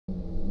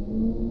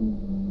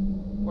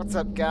What's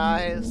up,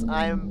 guys?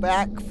 I'm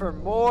back for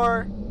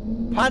more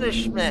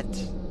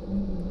punishment.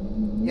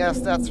 Yes,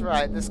 that's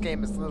right. This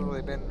game has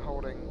literally been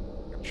holding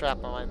a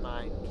trap on my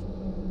mind.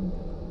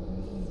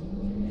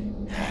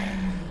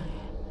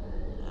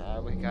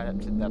 We got up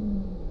to the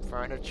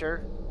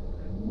furniture.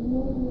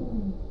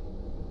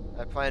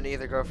 I plan to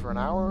either go for an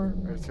hour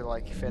or to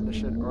like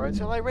finish it or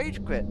until I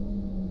rage quit.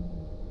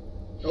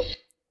 Oh.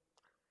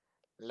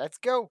 Let's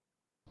go.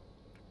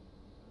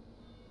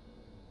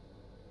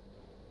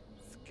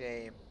 This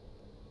game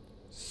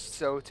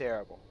so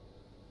terrible.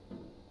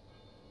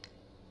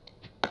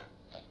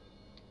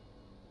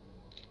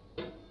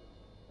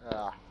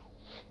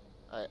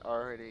 I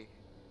already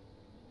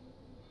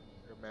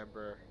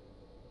remember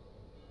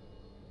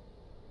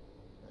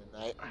the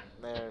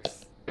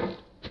nightmares.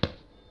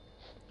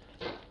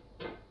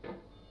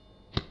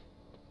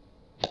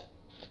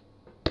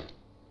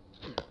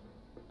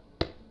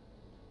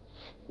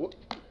 What?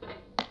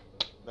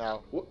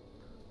 Now, What?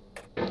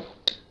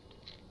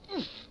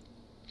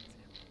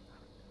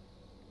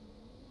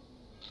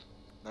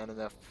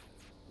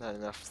 not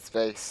enough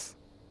space.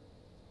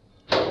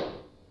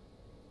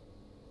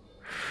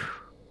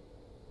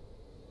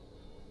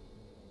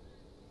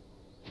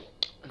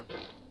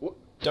 What?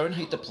 Don't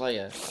hate the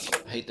player,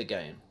 hate the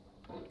game.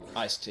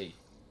 Iced tea.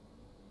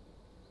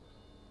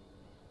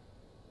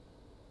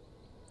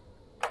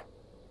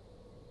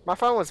 My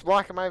phone was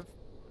blocking my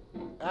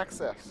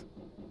access.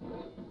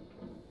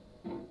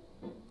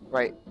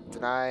 Wait,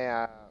 did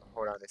I,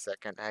 hold on a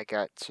second. I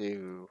got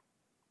to...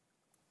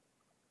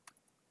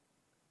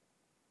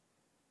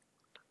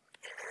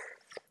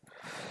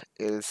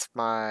 Is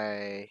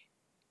my...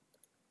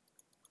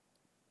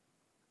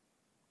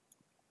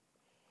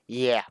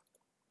 Yeah.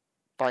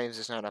 Volume's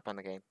just not up on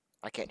the game.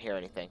 I can't hear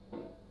anything.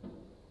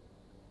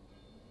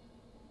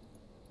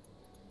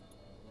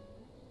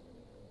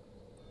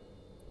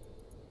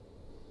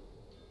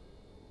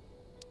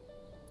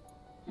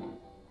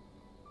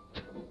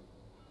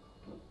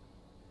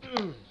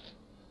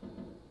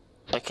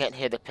 I can't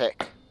hear the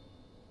pick.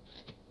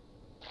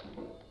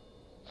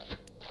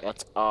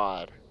 That's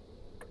odd.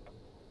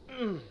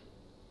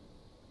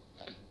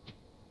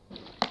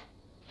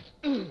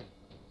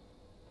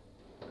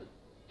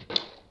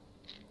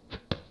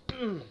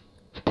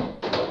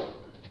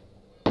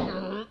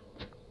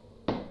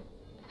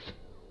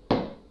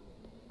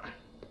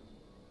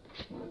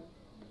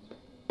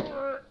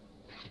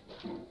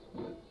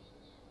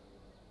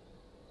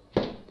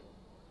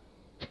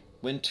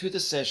 When to the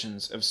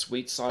sessions of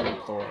sweet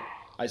silent thought,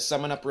 I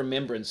summon up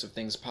remembrance of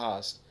things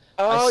past.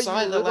 Oh, I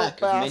sigh you the little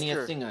lack of many a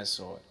bastard. thing I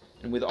sought,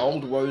 and with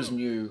old woes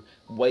new,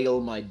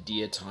 wail my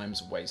dear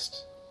time's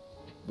waste.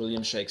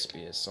 William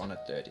Shakespeare, Sonnet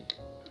 30.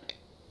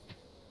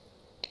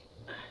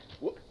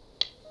 What?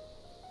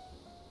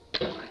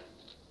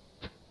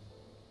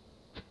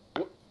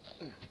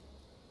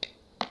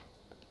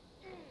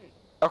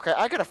 Okay,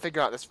 I gotta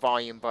figure out this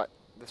volume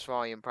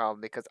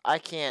problem because I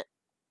can't...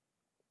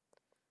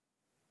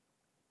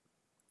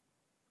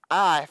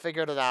 I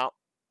figured it out.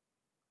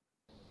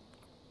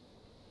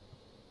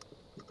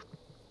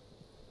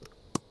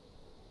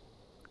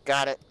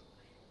 Got it.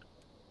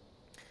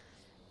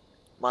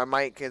 My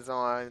mic is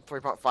on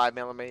 3.5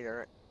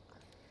 millimeter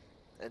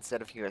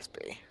instead of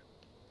USB.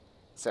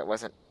 So it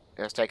was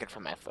taken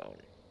from my phone.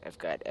 I've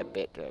got a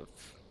bit of...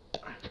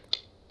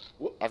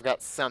 I've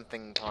got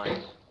something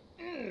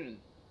playing.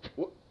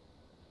 What?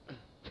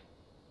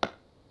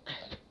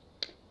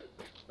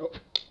 Oh.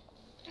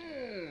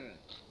 What?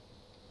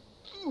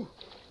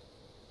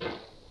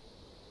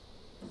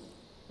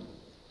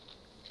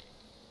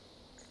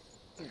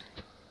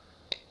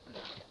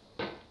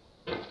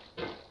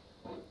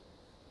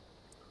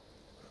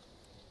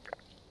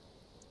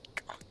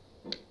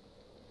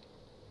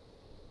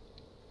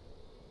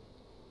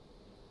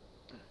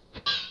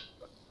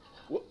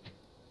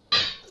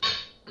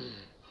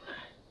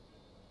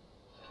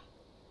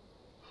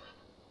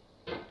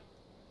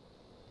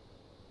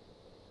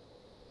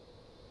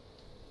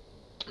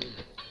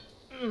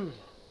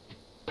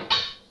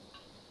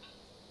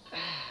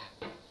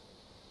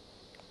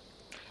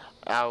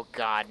 Oh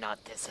god,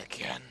 not this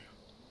again.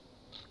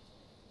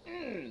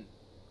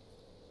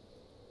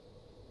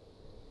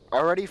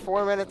 Already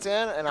 4 minutes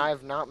in, and I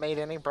have not made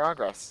any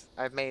progress.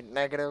 I've made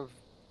negative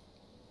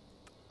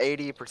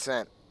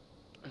 80%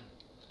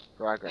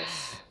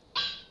 progress.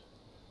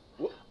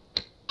 What?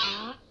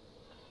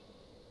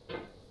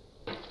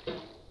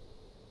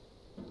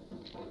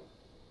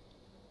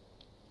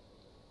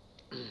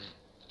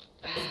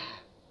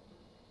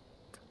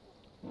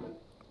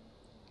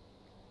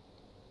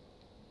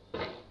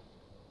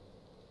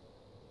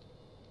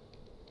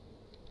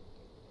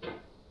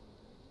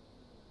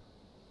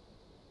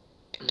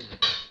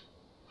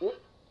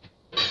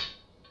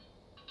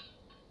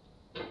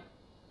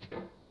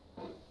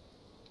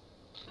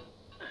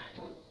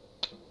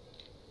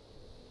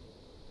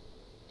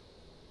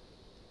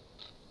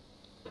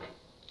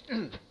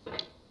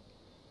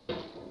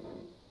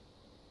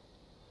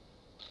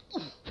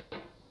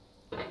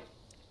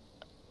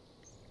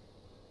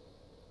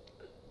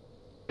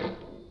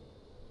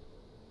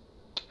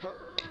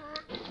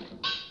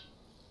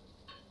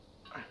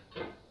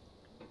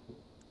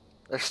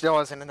 There still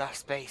isn't enough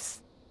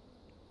space.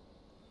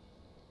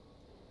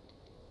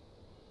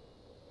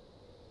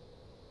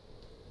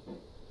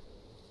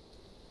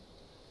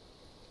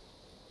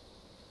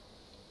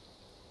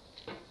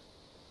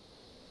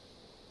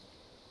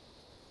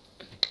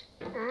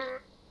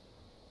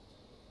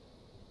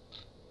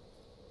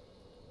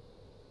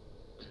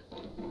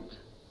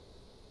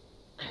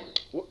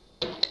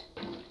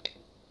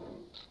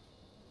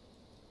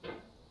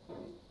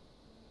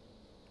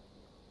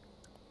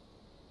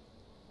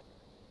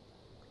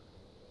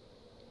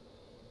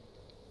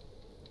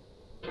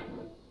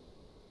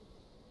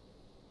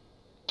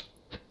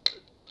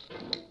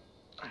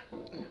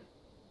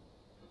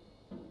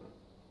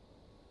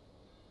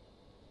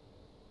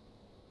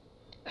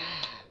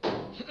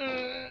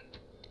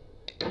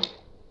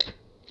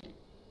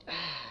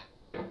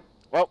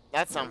 Well,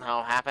 that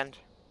somehow happened.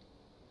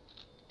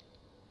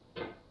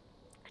 You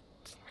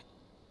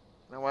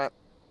know what?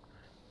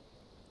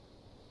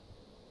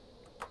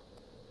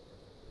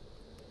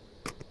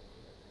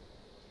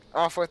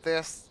 Off with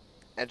this,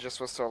 and just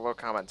with solo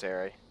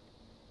commentary.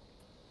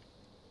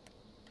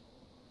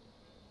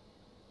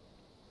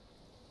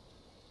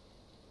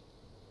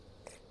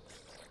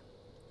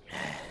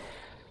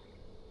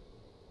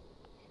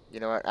 You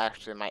know what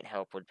actually might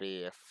help would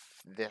be if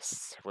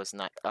this was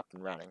not up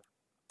and running.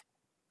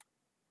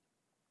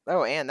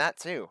 Oh, and that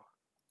too.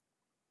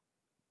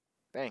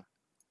 Dang.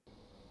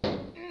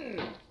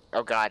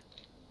 Oh god.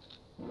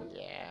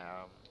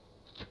 Yeah.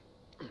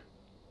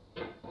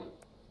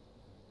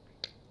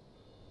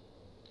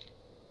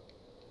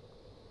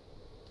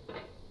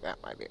 That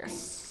might be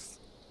us.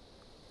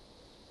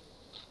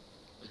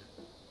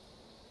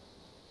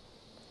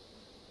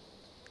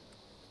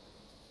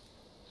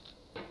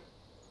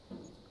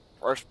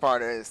 Worst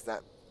part is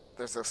that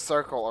there's a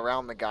circle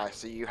around the guy,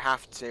 so you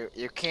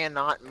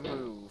cannot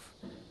move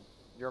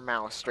your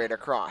mouse straight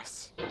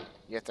across.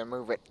 You have to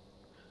move it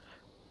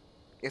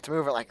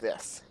like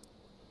this.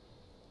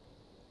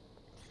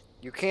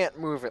 You can't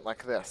move it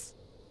like this.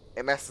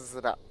 It messes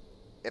it up.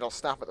 It'll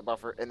stop at the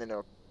buffer, and then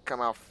it'll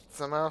come out,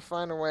 somehow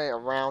find a way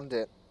around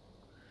it.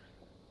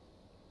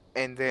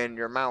 And then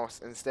your mouse,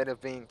 instead of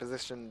being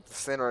positioned, the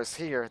center is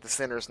here, the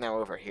center is now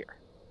over here.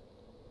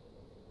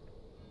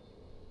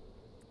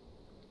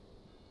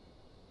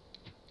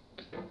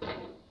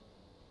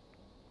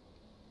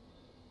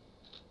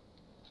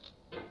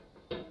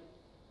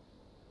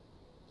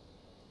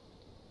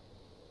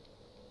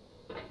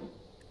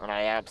 And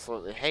I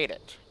absolutely hate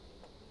it.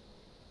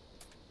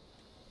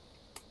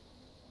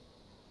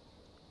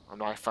 And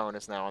my phone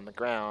is now on the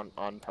ground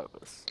on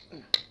purpose.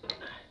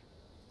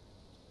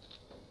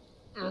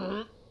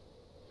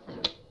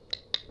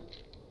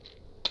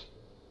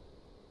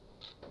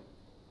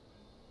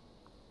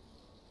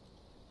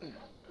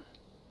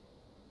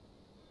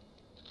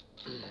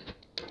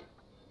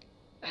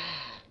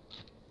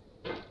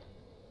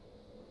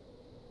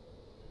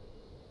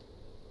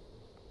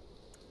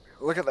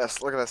 Look at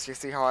this, look at this. You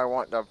see how I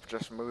want to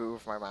just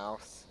move my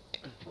mouse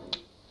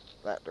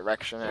that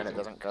direction and it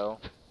doesn't go?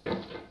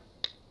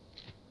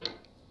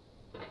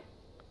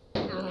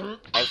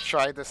 I've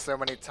tried this so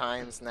many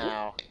times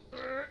now.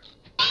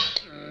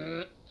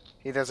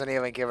 He doesn't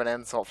even give an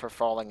insult for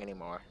falling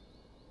anymore.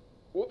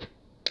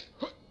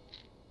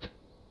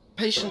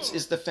 Patience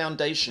is the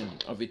foundation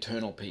of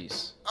eternal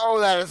peace. Oh,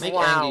 that is Make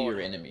loud. anger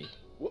your enemy.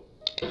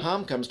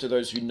 Harm comes to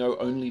those who know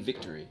only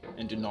victory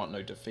and do not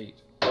know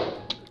defeat.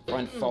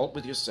 Find fault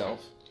with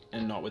yourself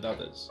and not with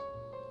others.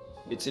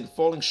 It's in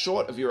falling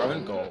short of your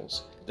own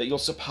goals that you'll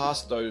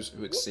surpass those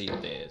who exceed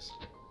theirs.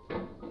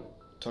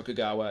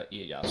 Tokugawa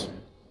Ieyasu.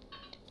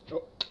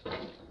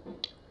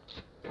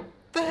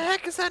 The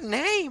heck is that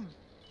name?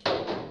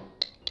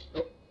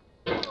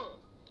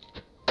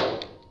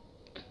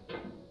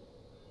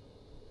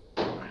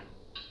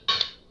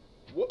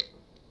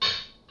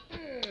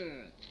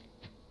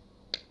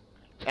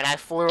 And I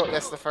flew at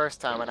this the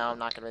first time, and now I'm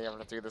not going to be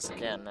able to do this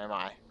again, am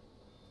I?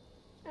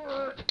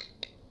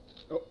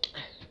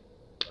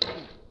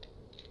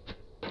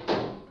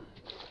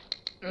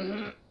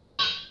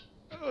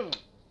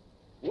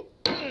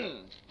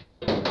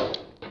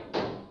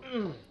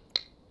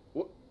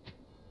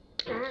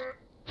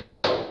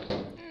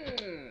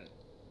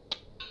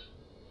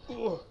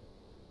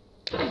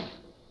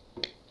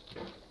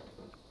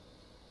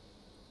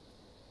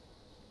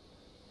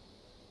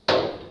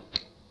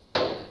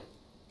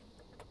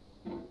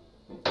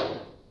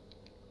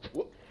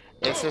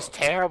 This is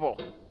terrible.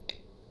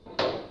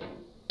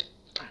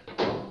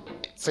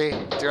 See,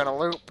 doing a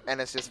loop, and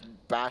it's just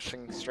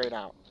bashing straight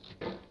out.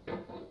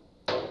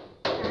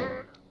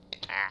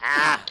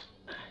 Ah!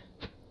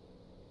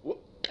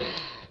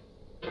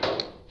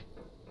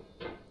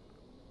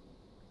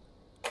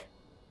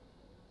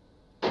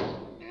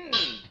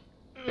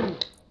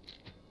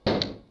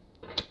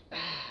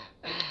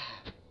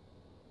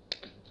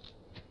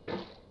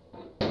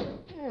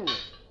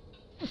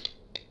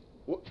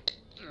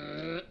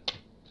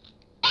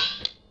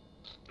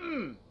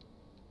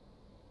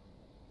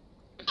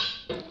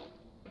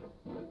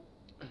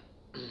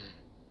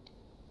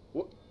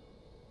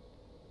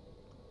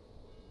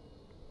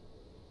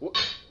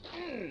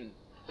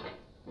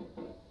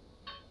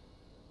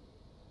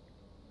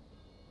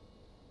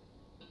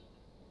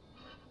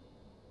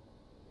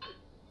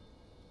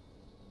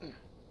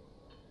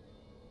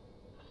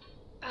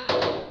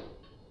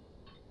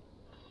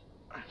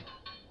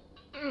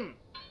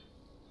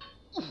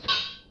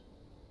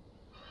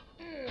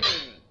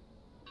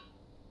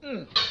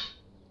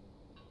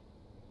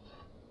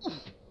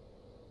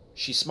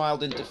 She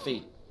smiled in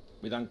defeat,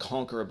 with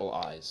unconquerable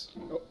eyes.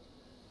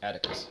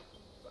 Atticus.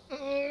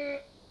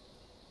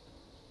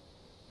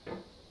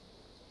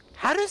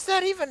 How does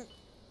that even...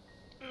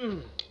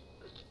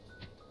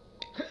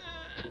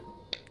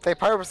 They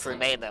purposely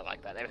made that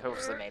like that. They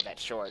purposely made that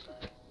short.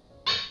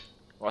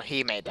 Well,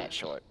 he made that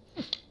short.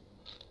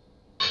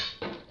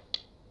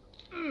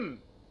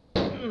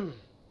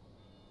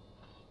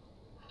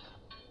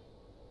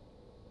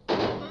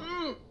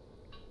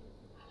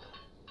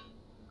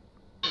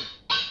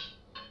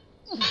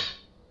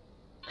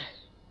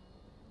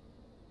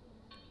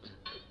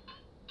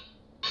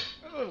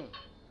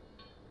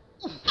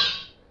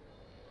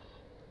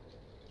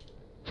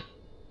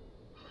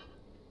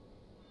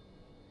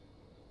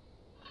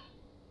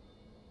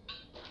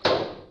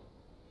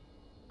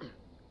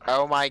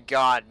 Oh my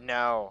god,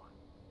 no.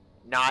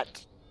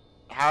 Not...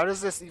 How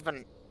does this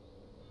even...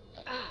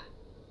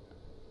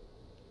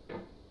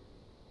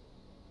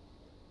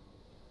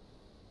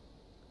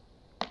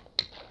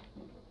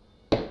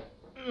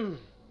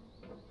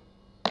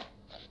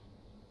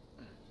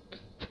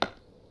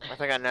 I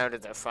think I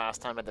noted this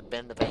last time at the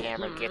bend of the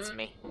hammer gets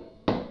me.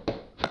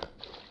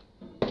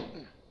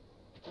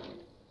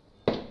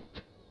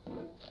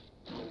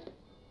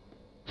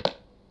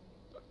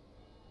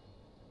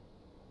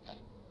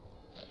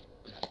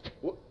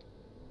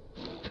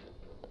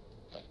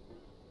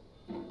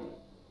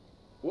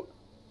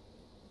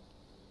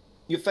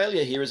 Your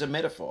failure here is a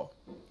metaphor.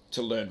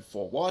 To learn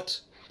for what,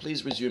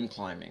 please resume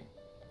climbing.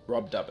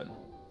 Rob Dubbin.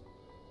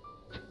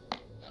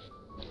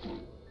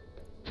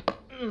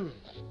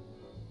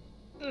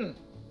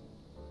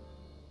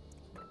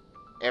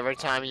 Every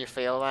time you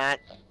feel that,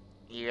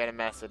 you get a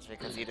message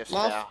because you just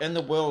Laugh, fell. and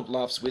the world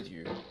laughs with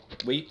you.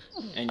 Weep,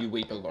 and you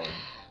weep alone.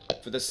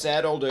 For the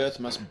sad old earth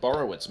must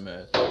borrow its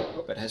mirth,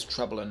 but has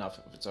trouble enough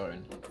of its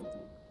own.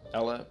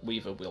 Ella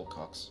Weaver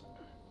Wilcox.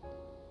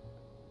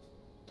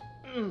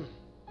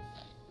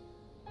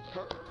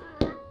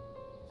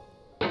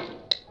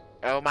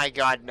 Oh my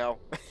god, no.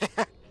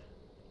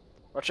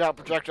 Watch out,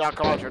 projectile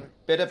cauldron.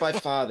 Better by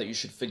far that you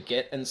should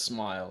forget and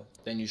smile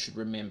than you should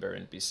remember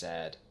and be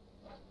sad.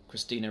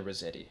 Christina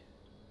Rossetti.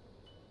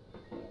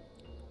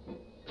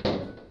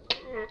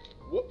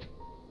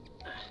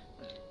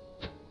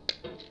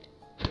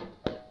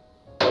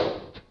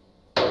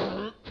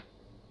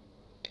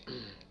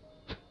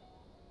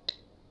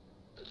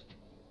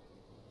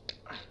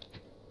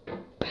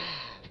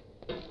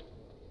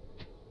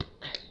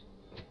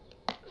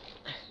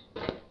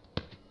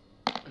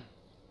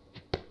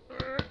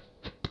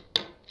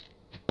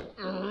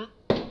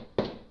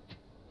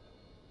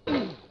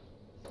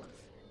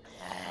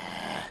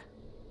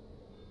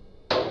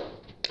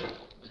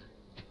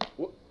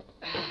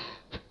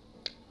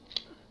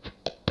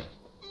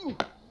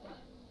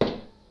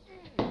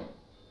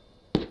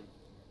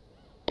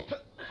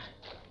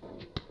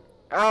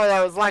 Oh,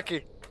 that was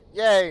lucky.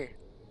 Yay.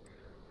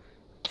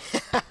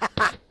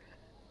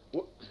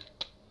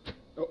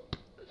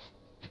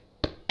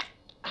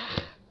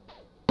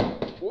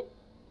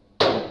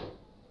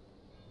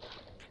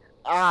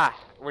 Ah,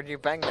 when you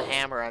bang the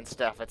hammer on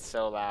stuff, it's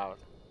so loud.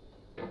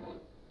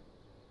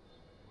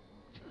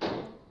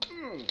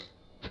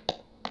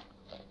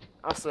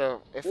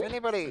 Also, if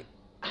anybody...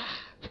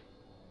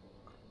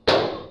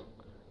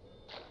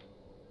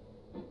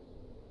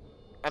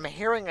 I'm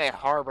hearing a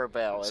harbor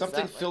bell. Is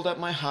Something that filled up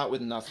my heart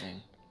with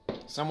nothing.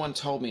 Someone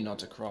told me not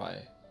to cry.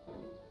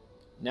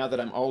 Now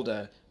that I'm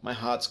older, my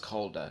heart's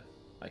colder.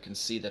 I can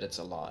see that it's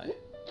a lie.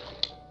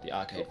 The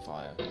Arcade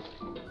Fire.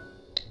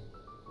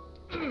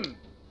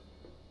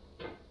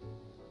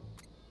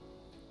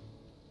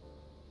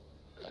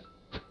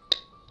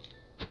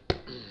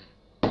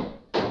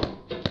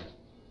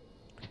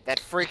 That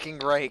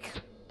freaking rake.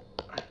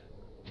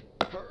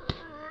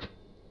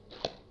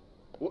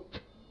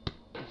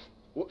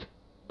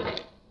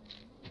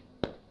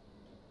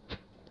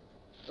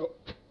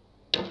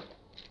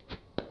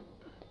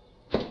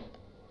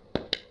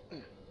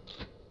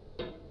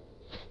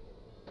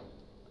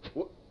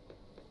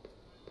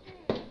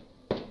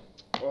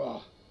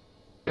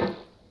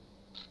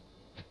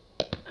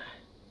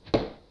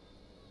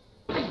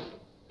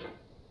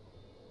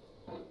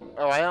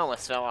 Oh, I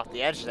almost fell off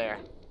the edge there.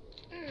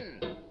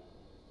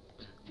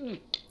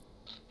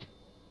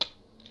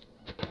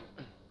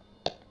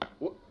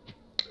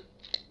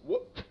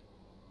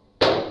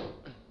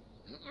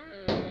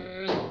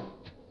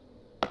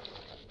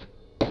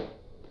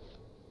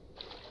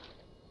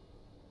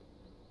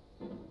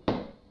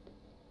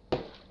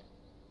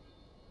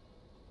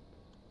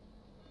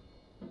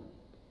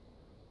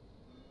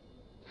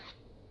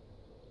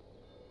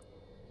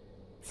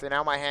 So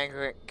now my hand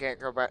can't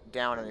go back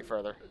down any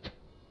further.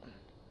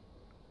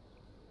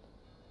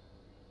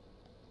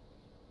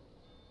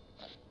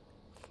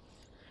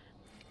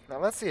 Now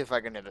let's see if I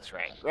can do this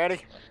right.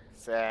 Ready?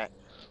 Set.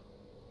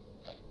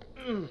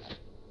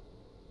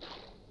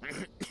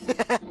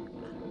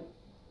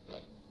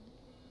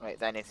 Wait,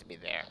 that needs to be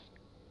there.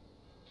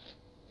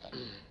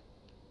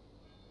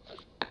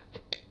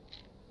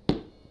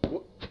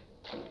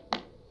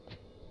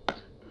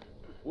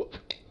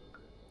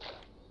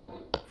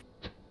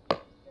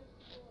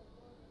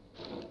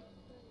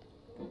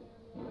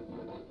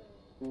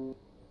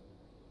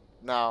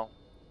 No.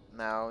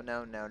 No,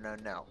 no, no, no,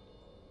 no.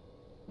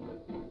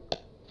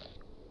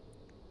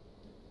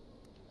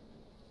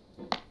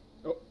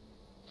 Oh.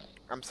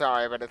 I'm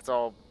sorry, but it's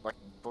all like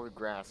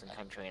bluegrass and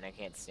country, and I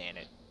can't stand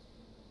it.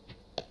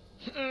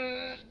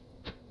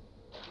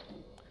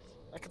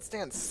 I can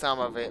stand some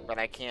of it, but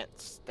I can't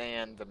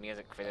stand the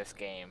music for this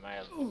game.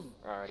 I've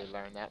already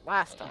learned that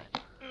last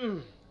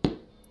time.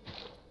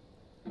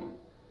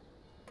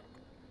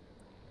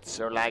 It's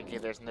so laggy,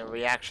 there's no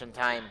reaction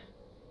time.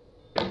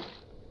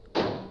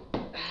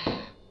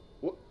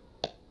 Whoop.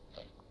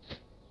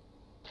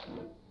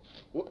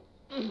 Whoop.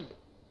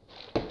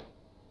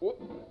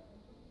 Whoop.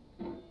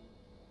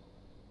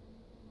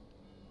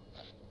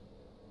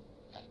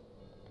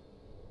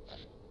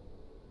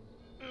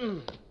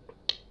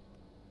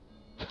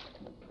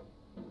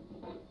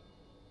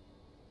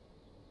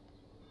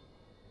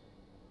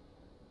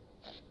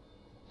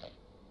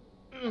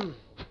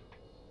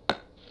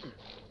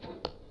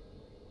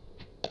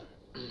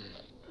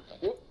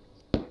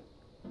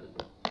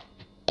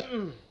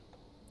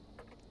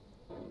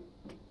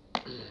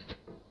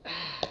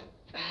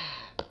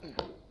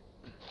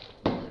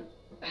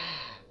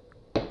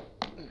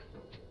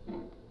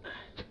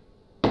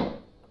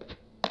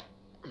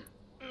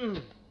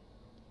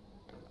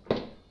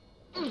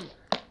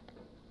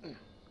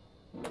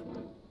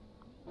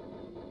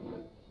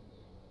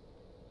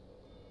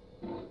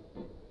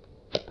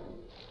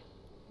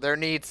 There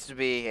needs to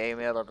be a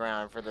middle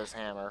ground for this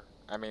hammer.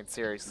 I mean,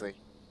 seriously.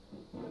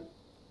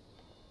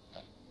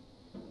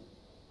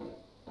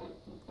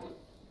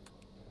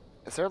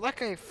 Is there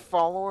like a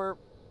follower?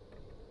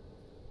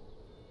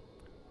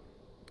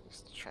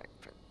 Just check.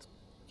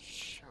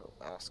 Show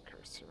mouse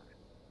cursor.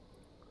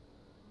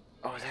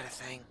 Oh, is that a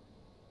thing?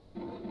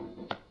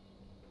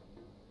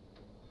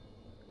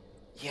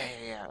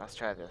 Yeah. Let's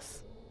try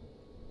this.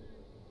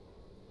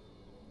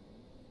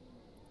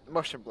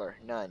 Motion blur,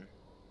 none.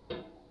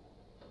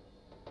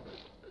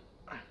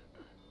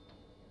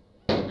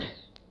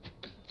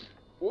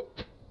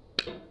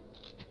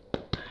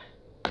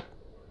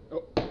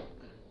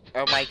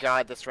 Oh my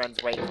god, this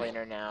run's way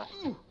cleaner now.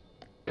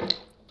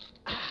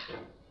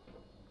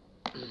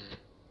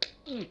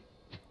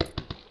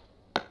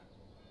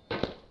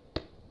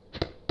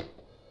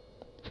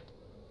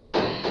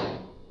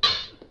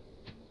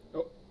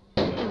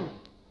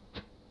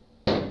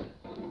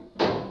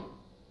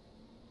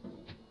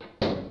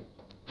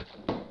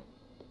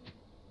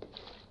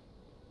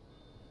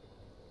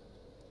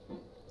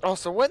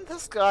 Also, wouldn't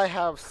this guy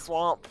have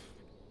swamp?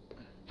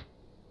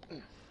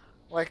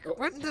 Like,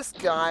 wouldn't this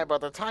guy, by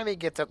the time he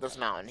gets up this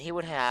mountain, he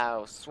would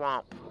have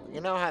swamp.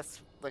 You know, has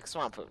like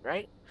swamp food,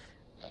 right?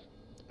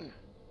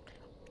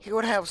 He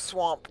would have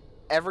swamp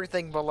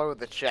everything below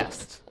the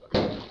chest.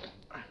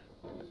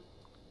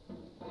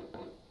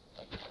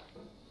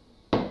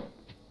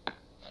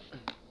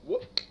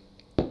 What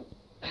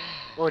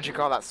would you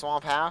call that,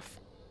 swamp half?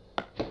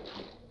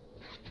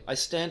 I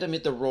stand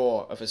amid the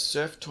roar of a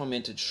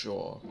surf-tormented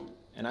shore,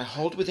 and I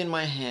hold within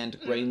my hand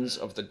grains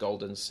of the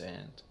golden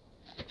sand.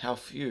 How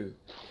few,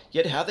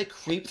 yet how they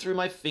creep through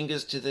my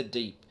fingers to the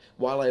deep,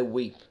 while I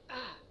weep.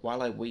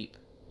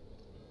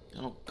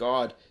 Oh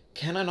God,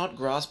 can I not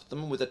grasp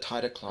them with a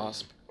tighter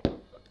clasp?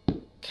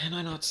 Can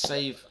I not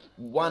save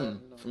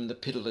one from the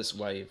pitiless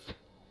wave?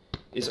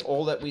 Is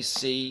all that we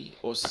see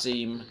or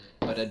seem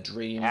but a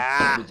dream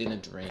within a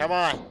dream? Come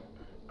on.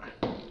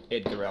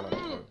 Edgar Allan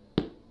Poe.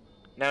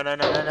 No.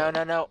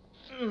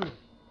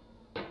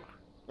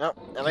 Nope.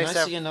 At least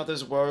Can I see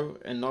another's woe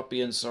and not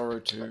be in sorrow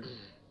too?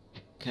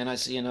 Can I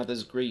see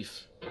another's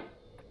grief?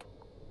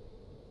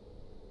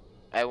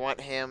 I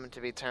want him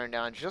to be turned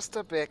down just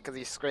a bit because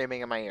he's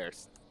screaming in my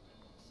ears.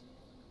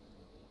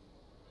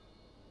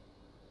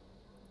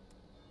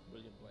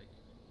 William Blake.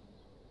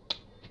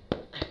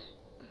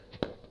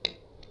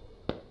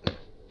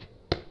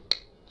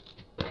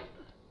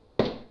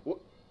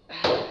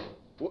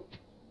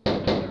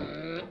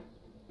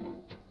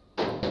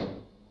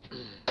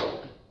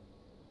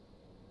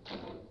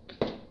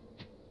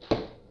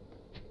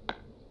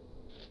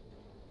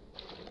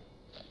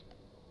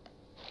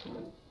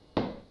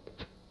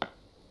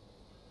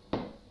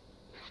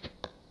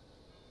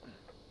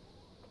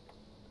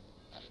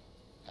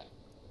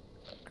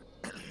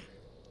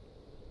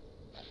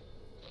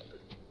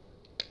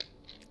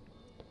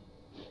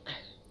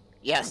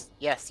 Yes.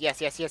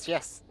 In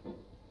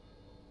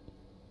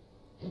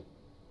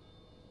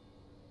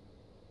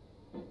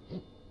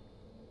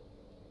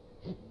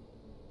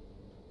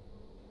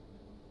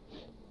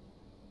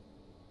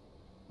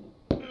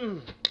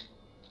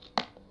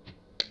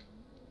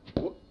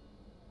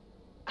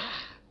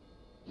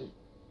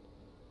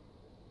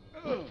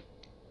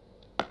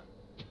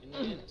the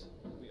end,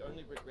 we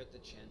only regret the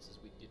chances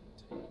we didn't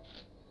take.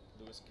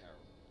 Lewis Carroll.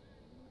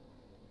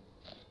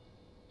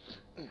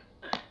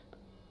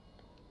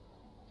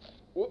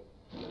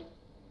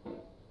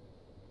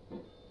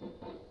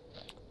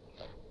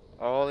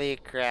 Holy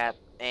crap.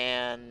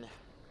 And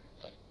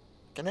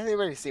can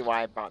anybody see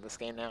why I bought this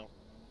game now?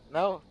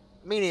 No?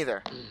 Me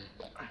neither.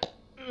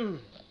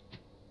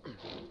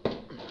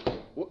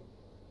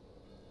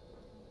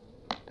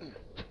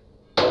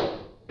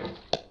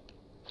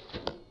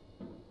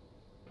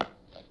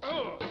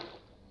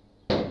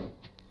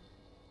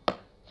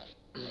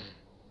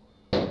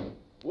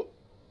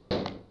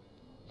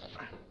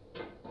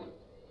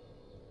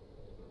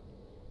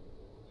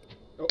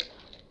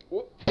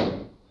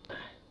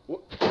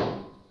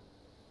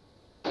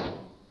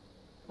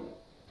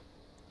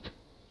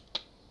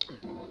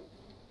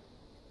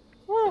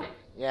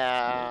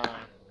 Yeah.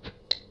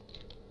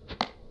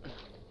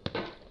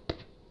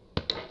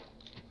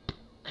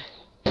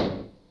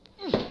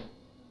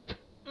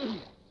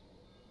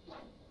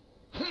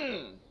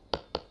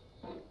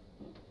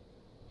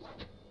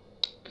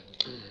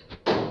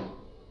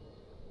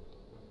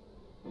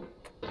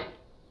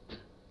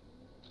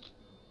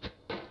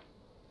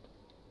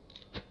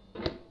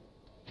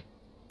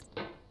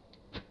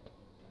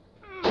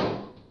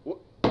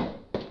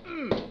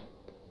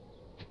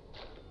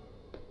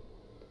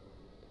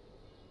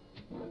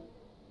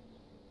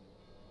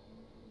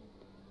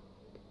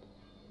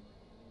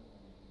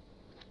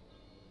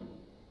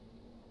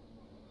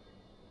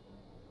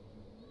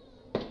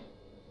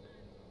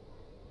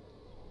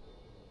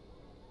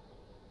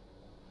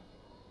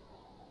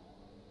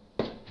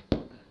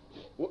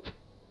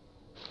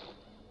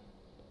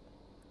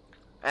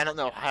 I don't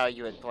know how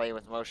you would play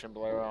with motion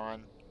blur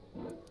on.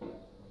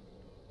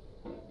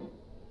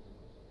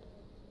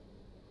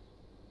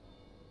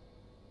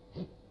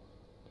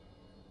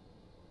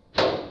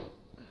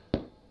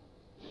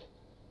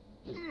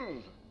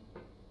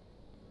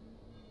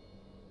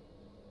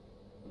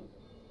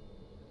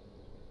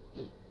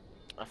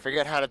 I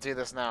forget how to do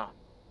this now.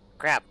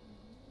 Crap.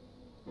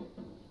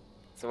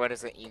 So what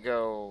is it? You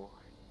go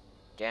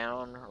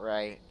down,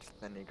 right,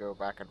 then you go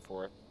back and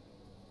forth.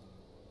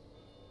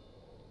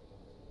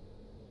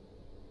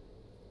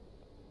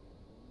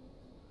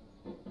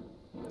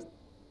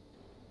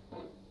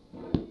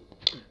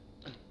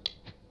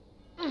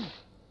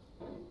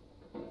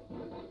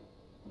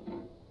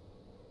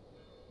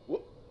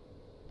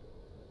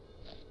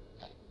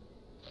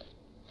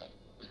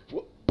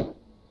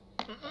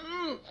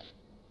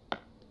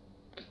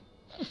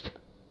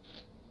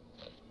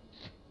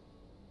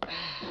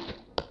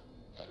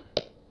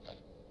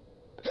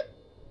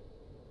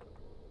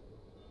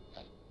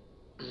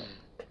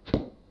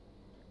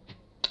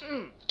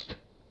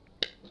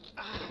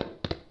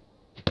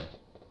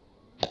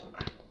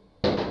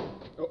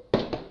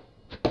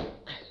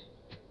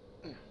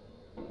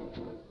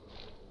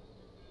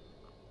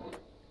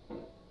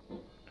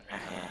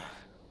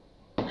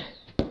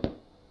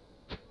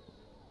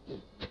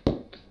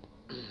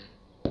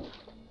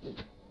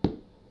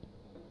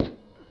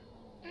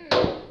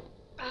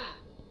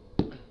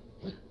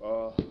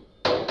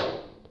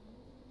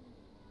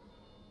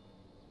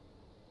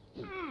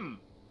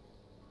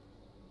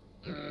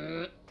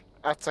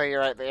 I'll tell you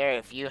right there,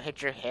 if you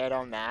hit your head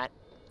on that,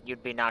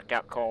 you'd be knocked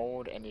out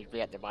cold and you'd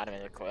be at the bottom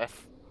of the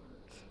cliff.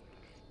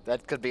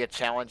 That could be a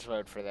challenge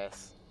mode for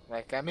this.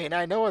 Like, I mean,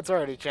 I know it's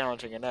already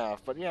challenging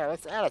enough, but yeah,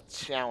 let's add a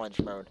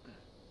challenge mode.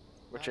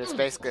 Which is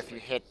basically if you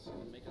hit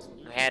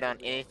your head on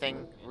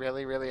anything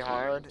really, really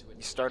hard,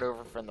 you start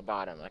over from the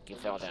bottom, like you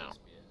fell down.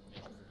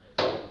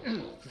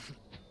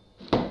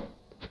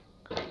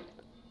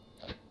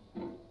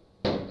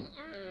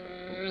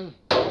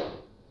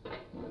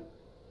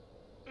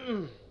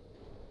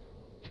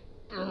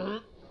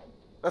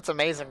 That's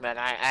amazing that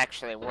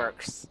actually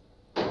works.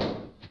 I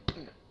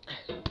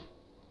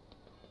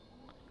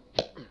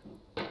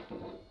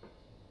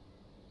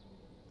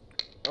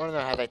want to know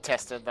how they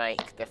tested,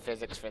 like, the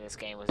physics for this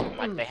game. Was it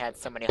like they had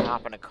somebody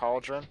hop in a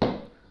cauldron?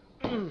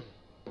 And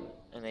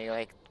they,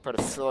 like, put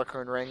a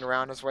silicone ring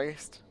around his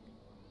waist?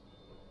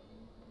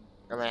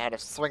 And they had to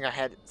swing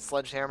a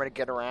sledgehammer to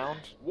get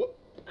around?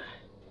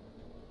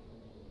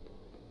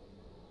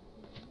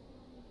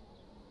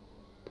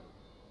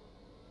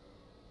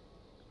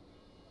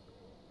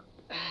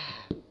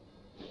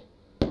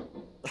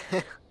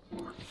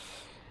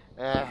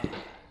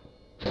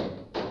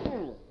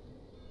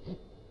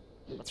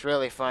 What's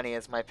really funny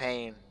is my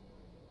pain.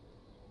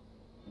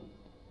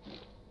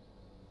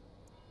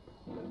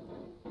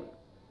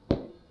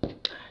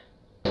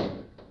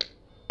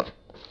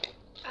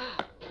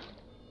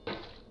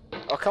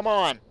 Oh, come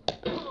on!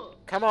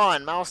 Come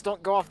on, mouse,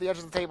 don't go off the edge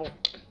of the table.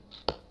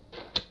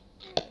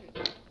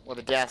 Or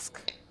the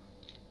desk.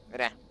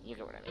 You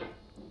get what I mean.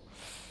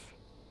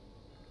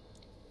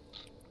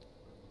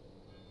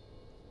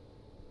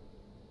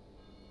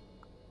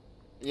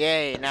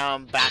 Yay, now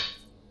I'm back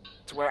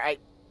to where I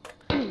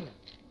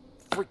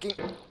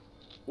freaking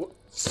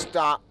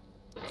stop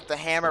the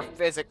hammer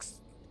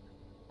physics.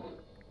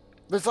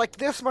 There's like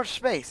this much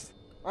space.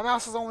 My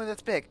mouse is only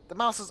this big. The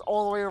mouse is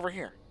all the way over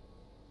here.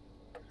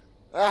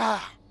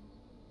 Ah.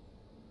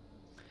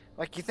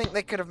 Like, you think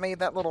they could have made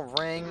that little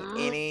ring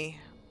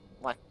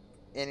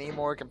any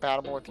more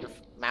compatible with your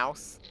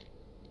mouse?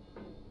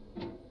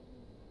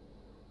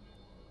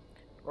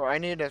 Or I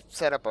need to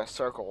set up a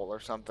circle or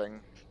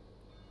something.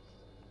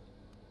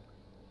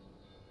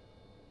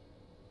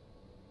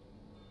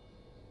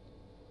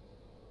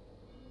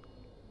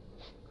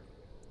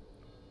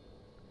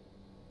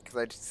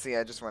 Because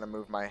I just want to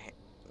move my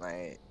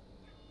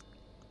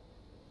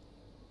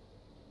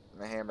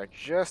hammer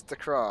just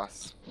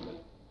across.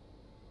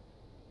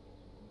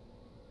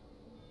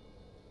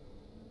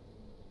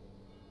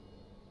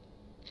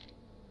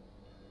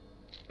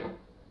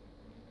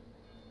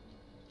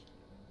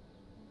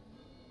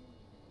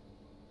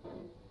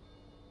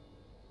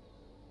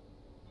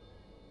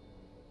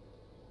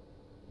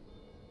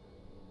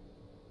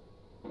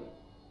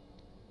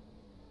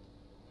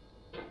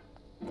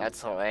 That's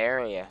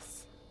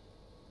hilarious.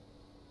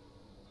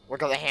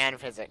 Look at the hand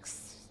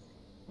physics.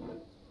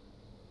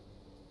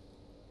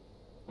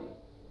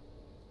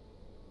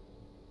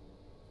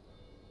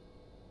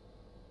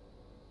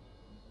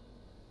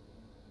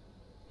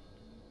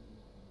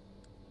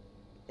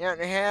 You want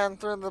your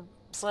hand through the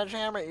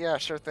sledgehammer? Yeah,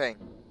 sure thing.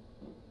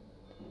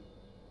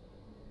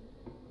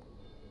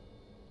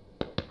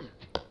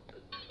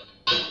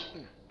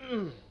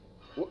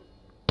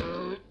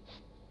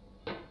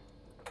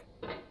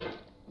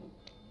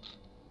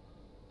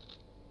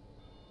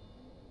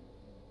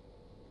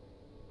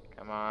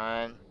 Come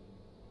on.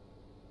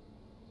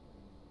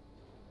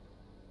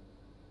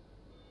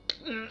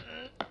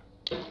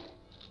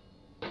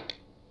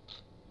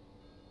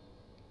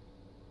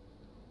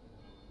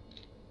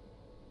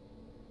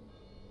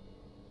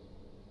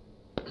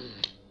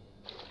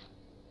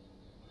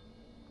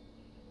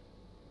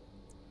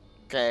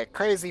 Okay,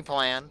 crazy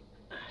plan.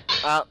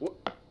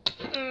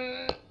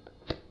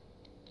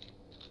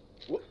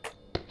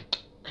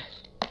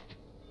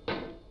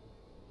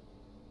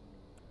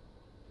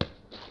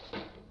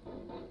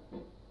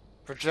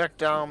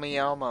 Projectile me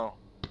Elmo.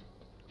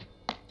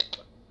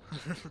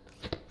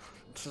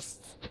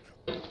 Just.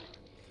 Oh,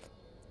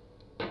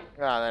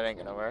 that ain't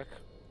gonna work.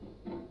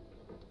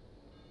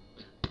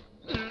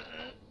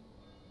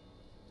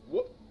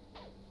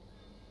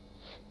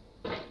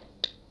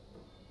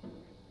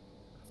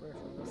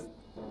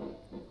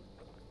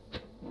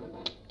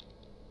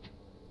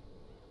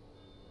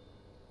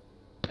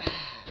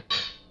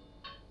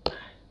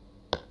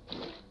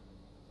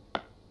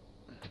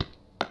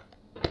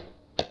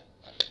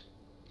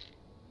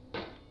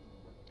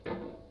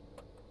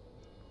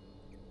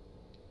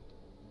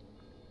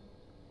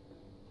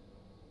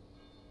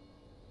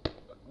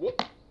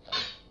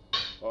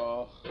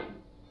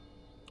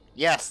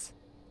 Yes!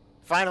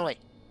 Finally!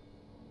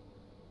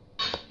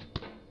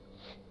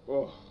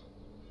 Oh.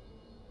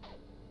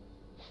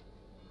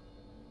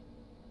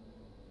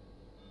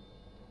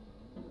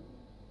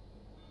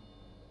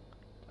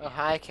 Oh,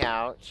 hi,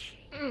 couch.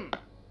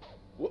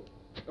 Whoop.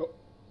 Oh.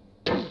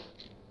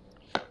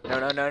 No,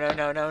 no, no, no,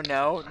 no, no,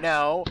 no,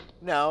 no,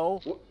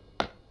 no. Whoop.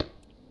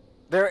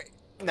 There,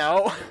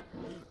 no.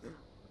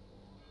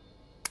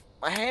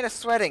 My hand is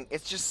sweating.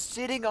 It's just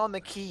sitting on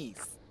the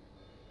keys.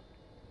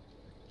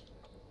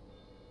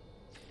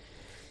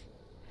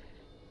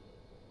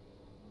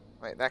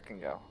 Wait, that can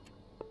go.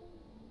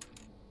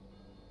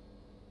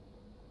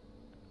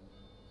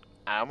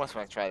 I almost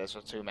want to try this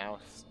with two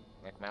mouses.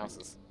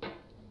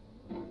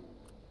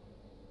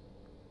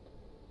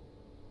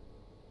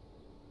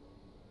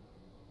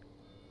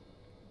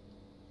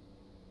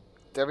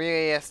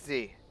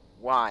 WASD.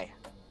 Why?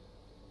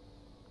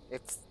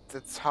 It's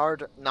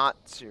hard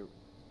not to.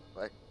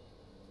 Like,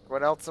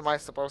 what else am I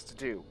supposed to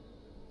do?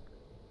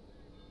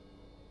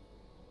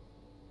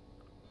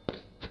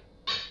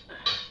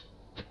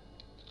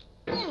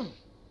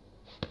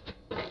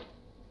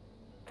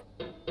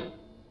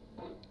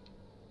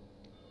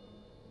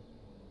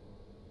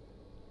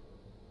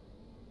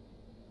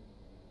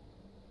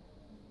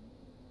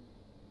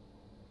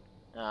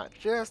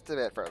 Just a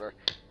bit further.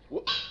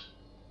 Whoop.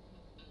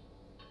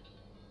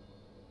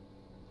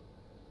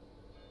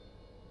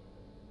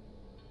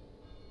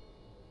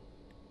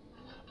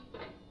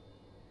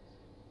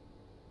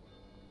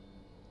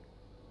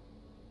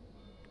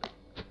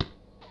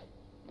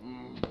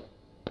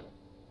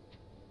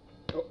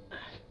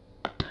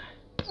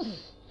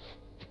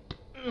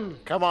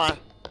 Come on.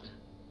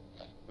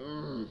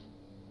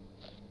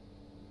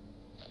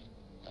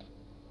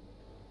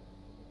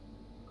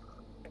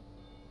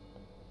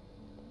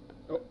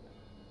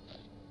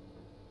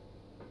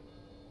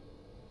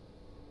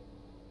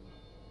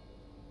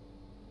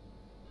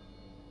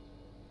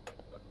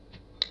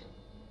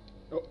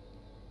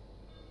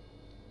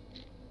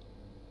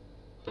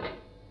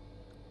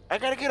 I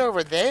gotta get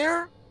over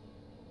there?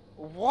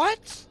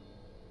 What?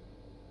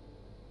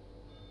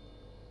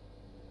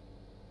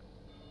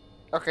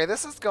 Okay,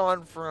 this is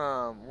going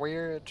from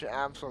weird to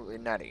absolutely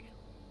nutty.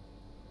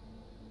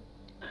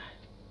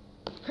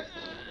 But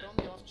on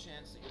the off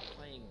chance that you're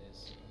playing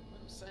this, what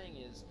I'm saying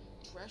is,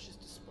 trash is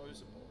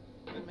disposable,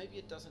 but maybe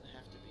it doesn't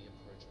have to be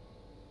approachable.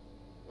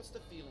 What's the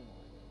feeling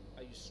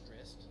like? Are you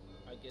stressed?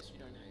 I guess you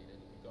don't hate it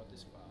if you got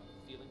this far.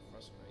 Feeling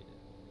frustrated.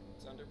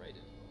 It's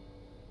underrated.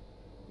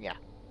 Yeah.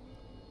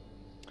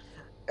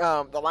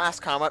 The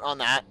last comment on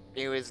that,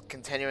 it was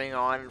continuing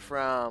on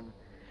from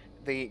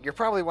the... You're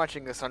probably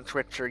watching this on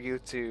Twitch or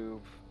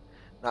YouTube,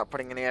 not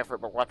putting any effort,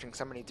 but watching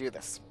somebody do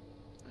this.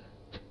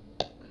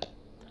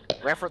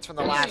 Reference from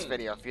the last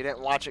video. If you didn't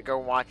watch it, go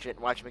watch it.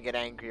 Watch me get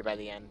angry by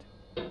the end.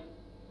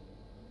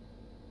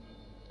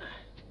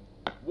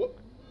 Whoop.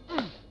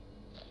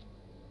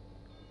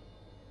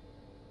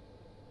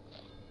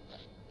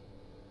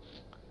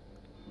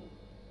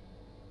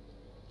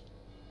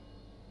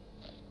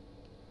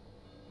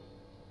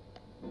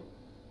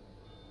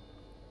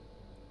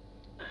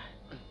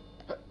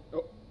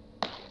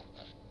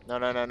 No,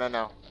 no, no, no,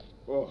 no.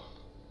 Oh.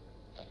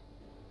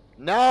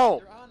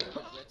 No! There are no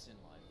regrets in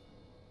life,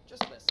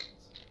 just lessons.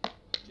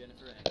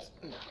 Jennifer and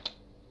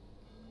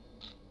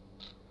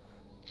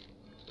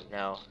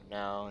No,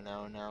 no,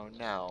 no, no,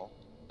 no.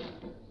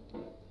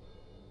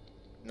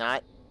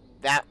 Not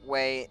that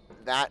way,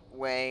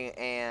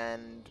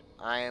 and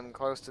I am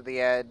close to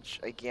the edge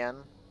again.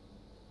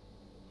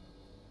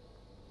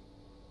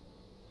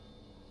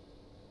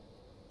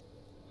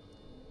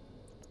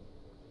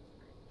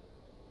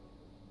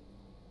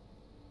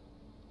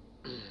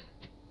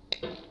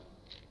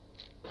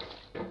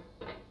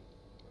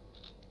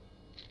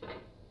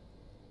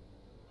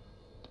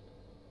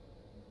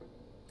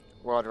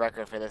 World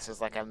record for this is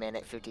like 1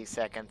 minute 50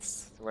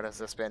 seconds. What has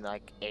this been,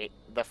 like 8?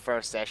 The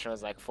first session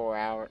was like 4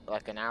 hours,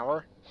 like an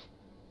hour.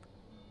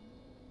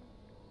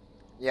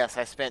 Yes,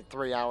 I spent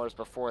 3 hours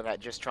before that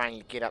just trying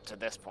to get up to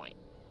this point.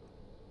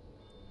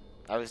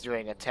 I was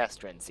doing a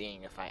test run,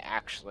 seeing if I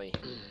actually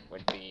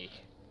would be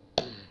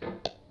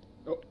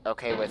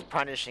okay with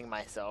punishing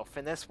myself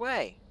in this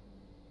way.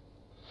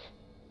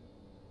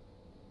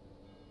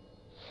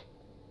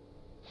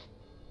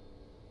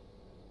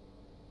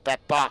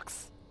 That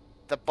box.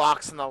 The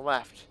box on the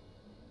left.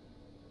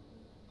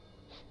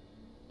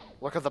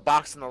 Look at the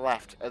box on the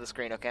left of the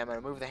screen. Okay, I'm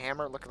going to move the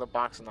hammer. Look at the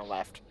box on the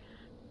left.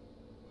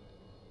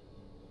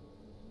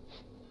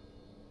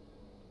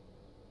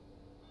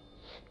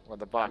 Where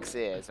the box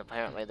is.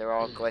 Apparently, they're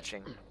all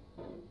glitching.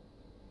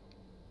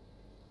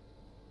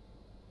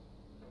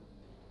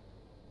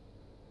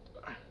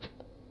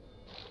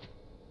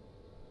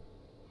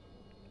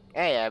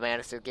 Hey, I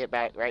managed to get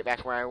back right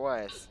back where I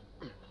was.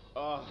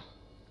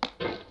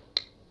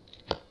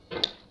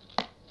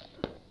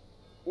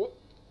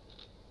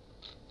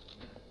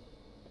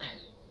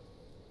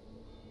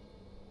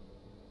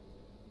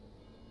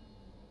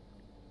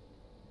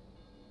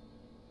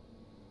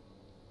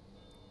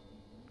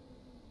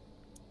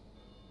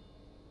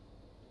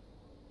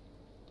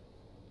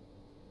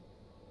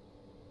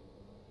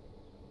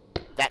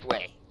 That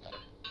way.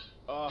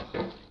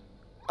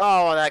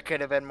 Oh, that could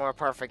have been more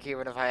perfect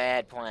even if I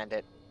had planned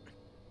it.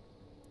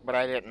 But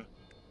I didn't.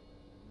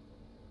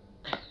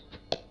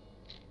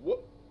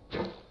 Whoop.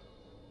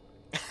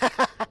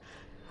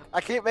 I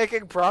keep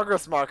making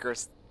progress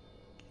markers.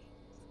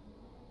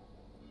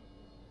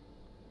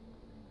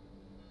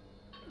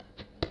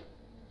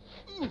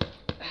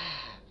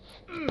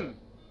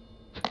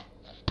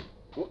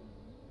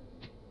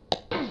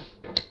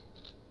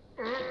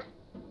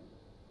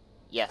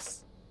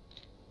 Yes.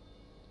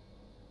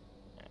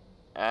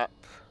 Up.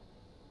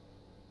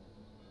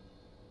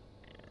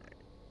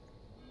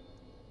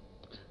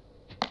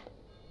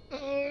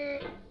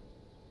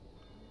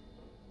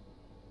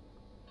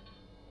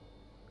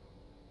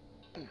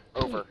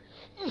 Over.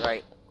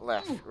 Right.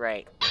 Left.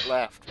 Right.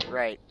 Left.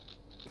 Right.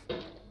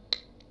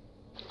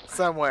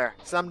 Somewhere.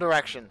 Some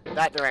direction.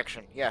 That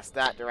direction. Yes,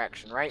 that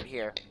direction. Right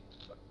here.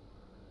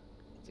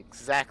 It's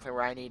exactly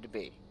where I need to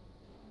be.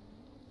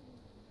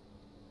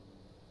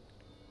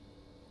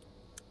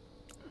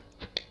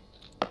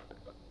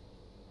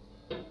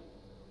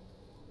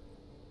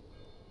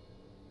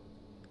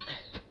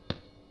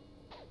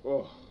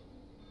 Oh.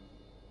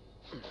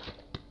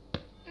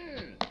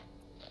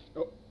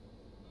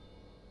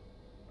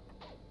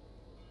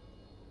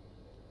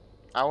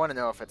 I want to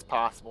know if it's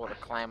possible to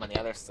climb on the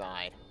other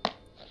side.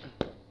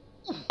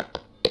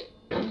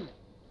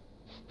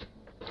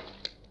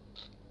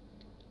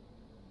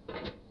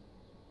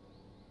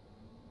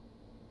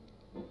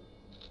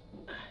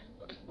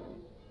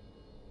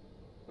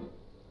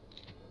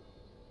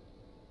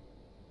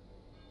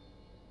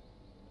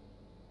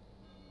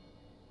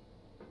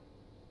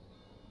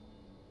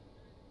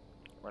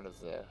 What is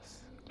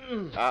this?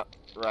 Up,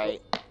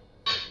 right,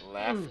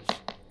 left,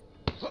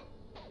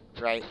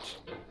 right.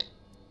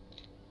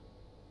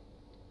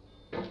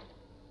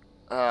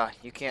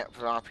 You can't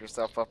prop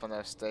yourself up on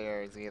those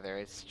stairs either.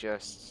 It's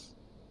just...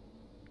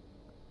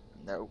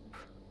 Nope.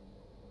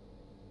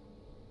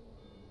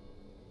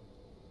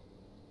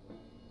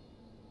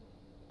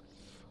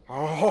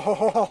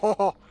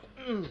 Oh!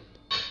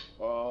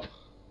 Oh.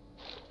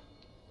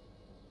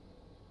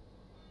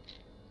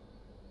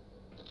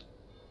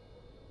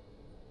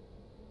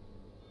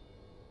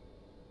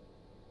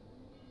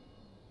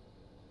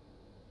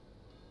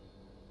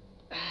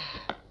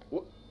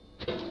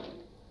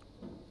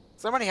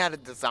 Somebody had to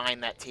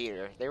design that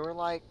tier. They were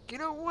like, you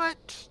know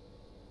what?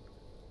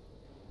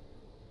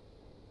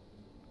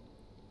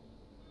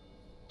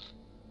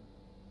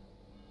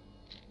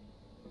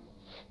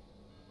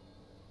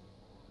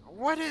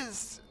 What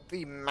is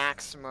the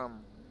maximum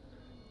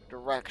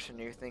direction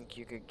you think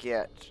you could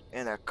get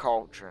in a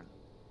cauldron?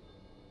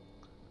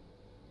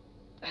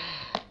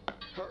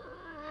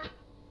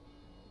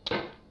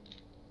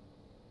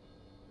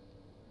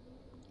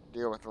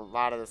 Deal with a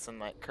lot of this in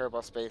like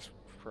Kerbal Space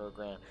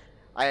Program.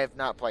 I have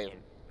not played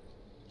it.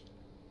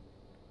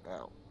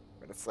 No.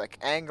 But it's like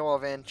angle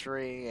of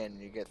entry and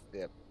you get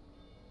the...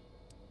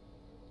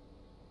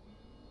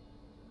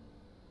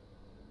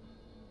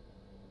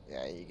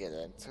 Yeah, you get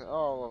into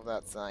all of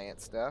that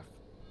science stuff.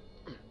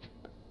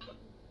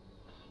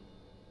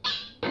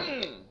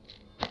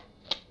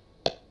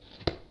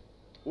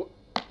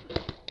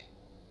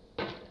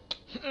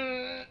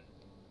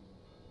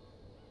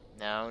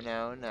 No. No,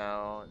 no,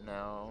 no,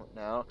 no,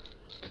 no.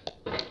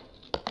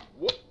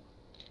 Whoop.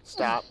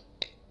 Stop.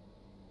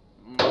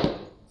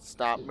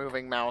 Stop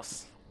moving,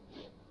 mouse.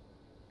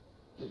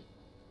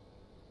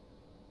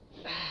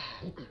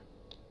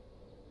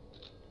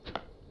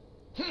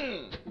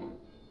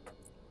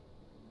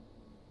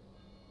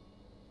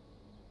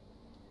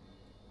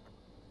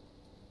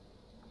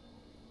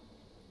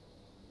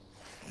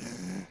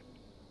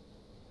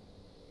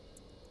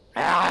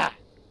 Ah!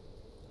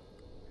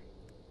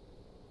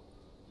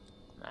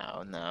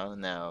 No, no,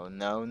 no,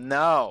 no,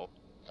 no.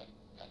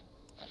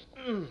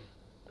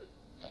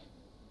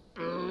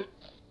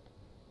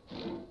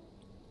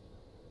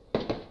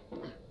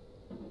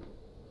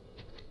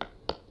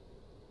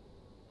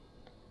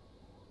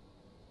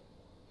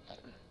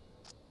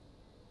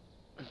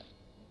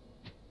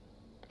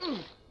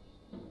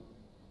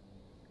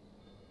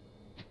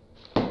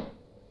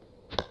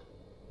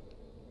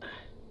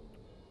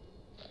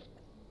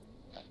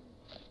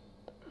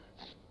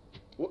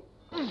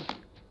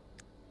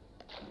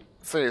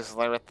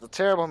 Seriously, with the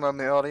terrible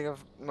mobility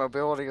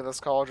of this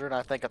cauldron,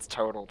 I think it's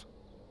totaled.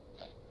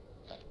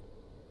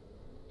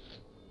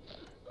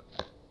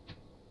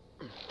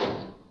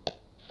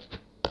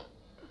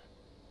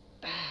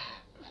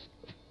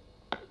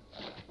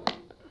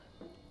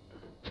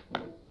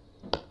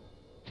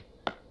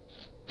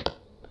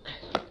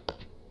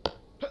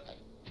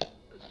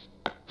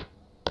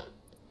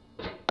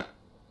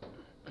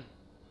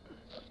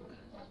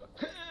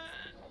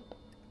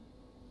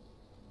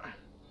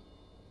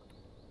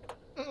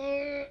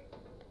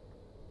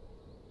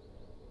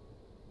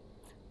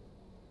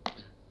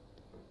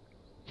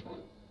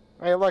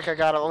 Hey, look, I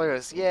got it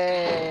loose.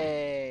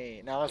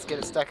 Yay! Now let's get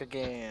it stuck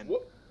again.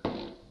 Whoop.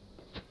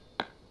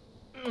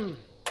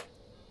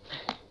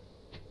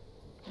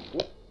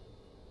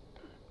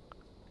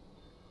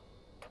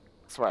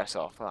 That's where I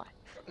saw a fly.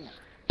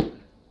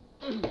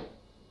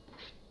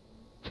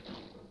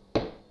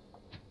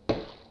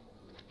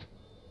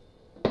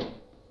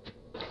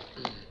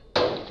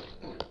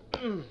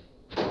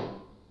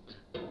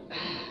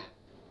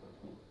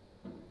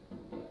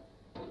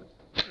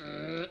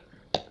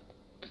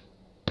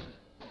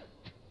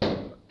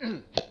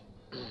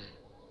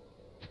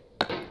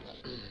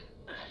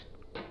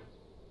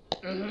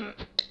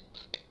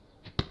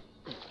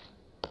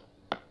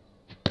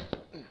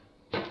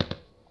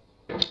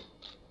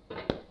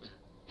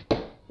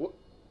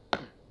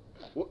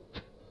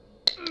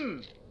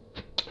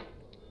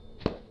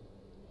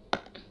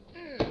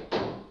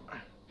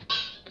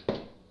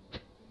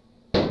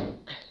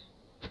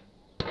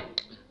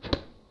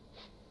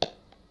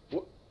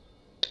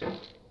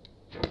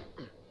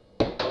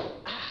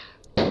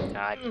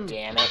 God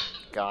damn it.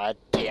 God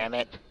damn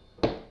it.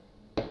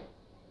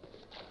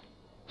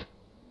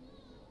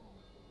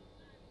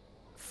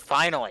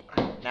 Finally.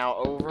 Now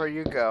over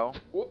you go.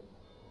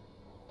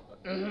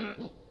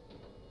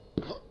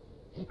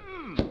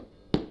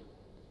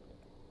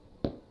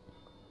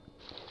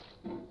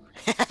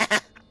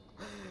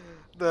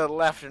 The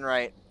left and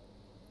right.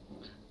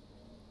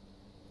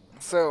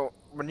 So,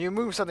 when you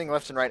move something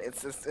left and right,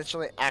 it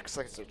essentially acts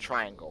like it's a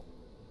triangle.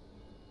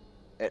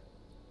 It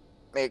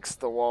makes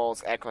the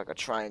walls act like a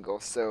triangle,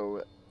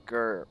 so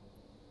you're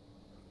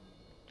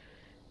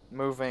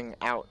moving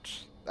out.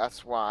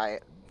 That's why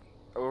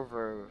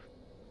over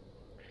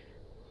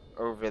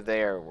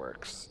there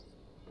works.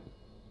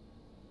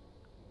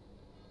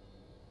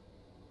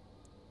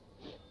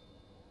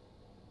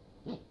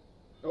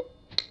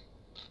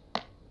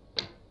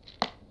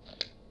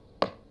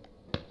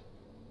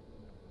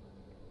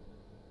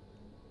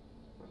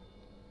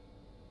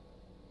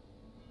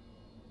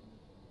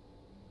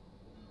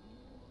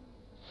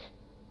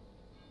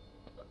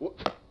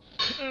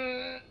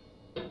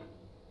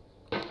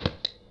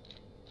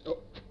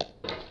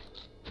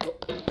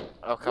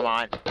 Oh, come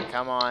on.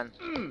 Come on.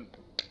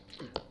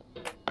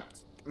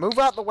 Move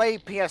out the way,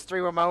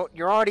 PS3 remote.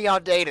 You're already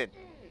outdated.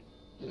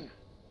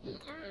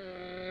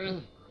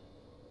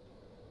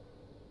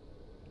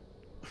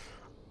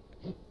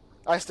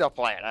 I still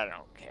play it. I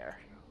don't care.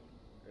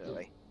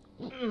 Really.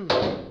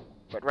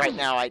 But right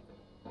now, I...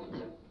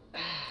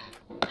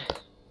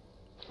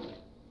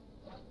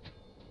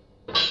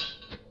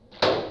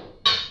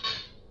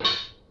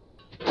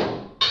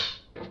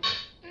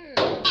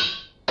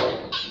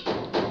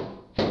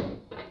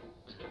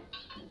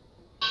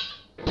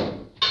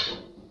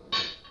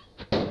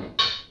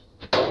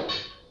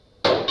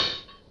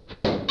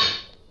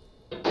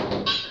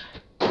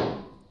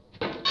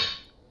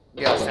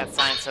 Yes, that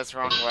sign says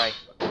wrong way.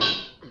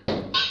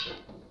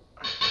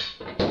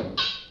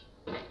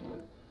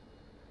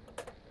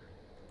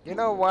 You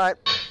know what?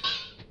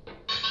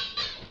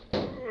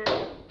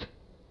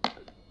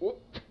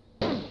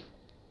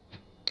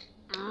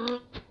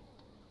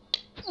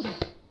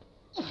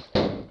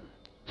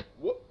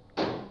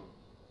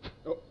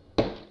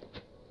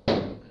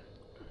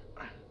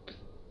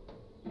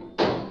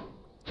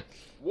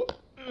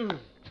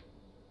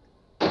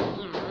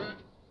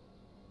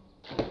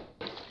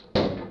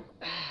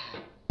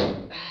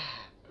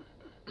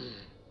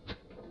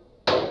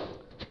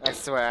 I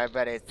swear, I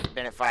bet it's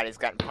been a fight. He's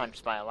gotten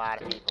punched by a lot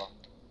of people.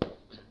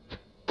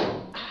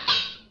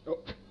 Oh.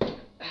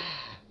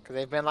 Because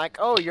they've been like,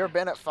 oh, you're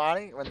Bennett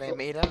Foddy when they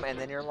meet him, and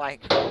then you're like,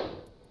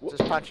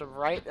 just punch him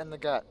right in the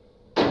gut.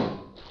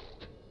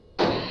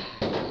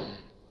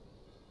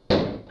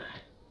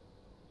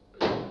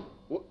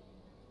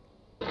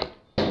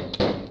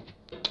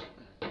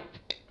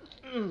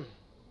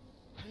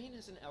 Pain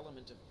is an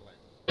element of blame.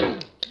 You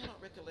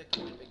cannot recollect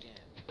when it began,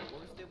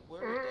 or if there were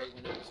a day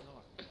when it was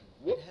not.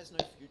 It has no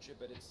future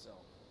but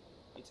itself.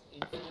 Its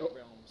infinite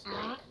realms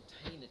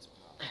contain its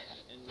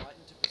past,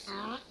 enlightened to perceive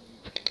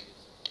new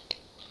periods.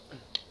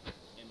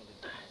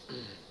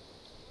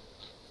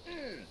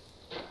 Emily.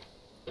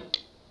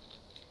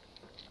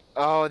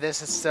 Oh,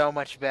 this is so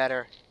much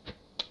better.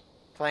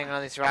 Playing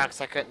on these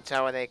rocks, I couldn't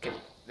tell where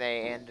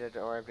they ended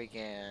or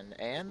began.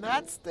 And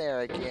that's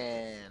there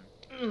again.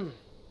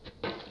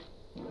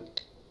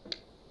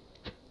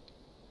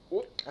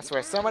 I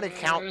swear, somebody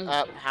count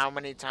up how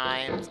many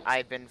times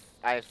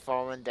I've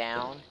fallen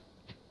down.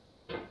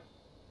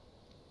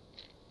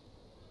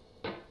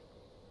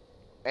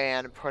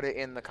 And put it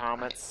in the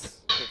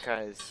comments,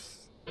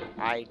 because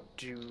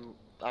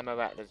I'm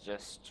about to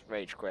just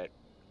rage quit.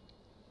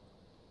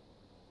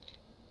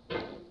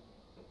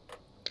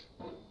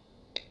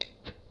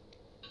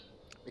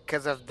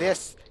 Because of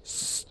this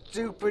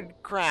stupid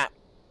crap.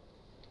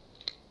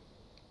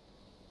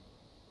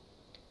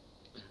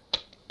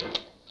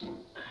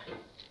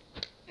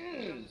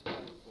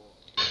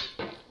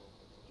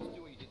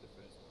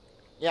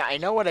 Yeah, I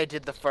know what I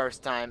did the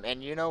first time,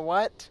 and you know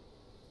what?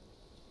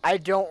 I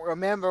don't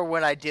remember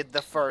what I did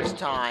the first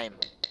time.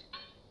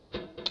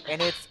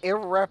 And it's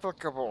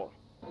irreplicable.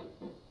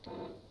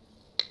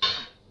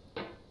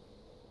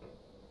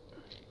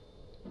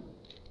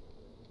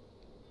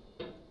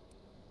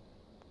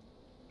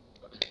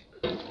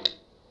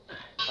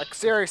 Like,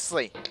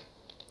 seriously.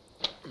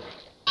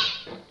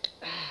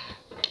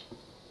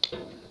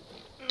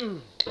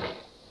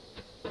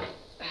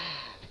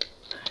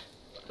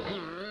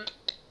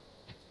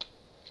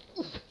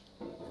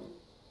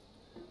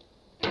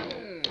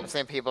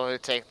 Same people who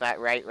take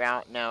that right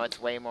route, no, it's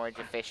way more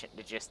efficient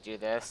to just do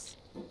this.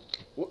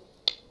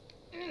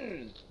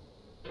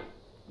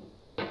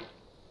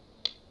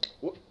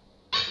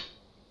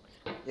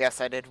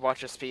 Yes, I did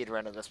watch a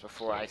speedrun of this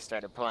before I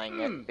started playing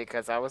it,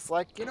 because I was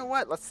like, you know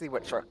what, let's see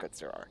what shortcuts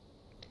there are.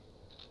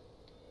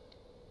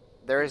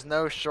 There is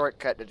no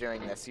shortcut to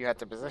doing this. You have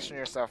to position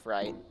yourself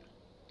right.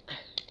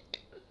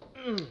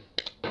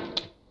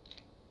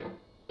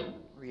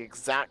 The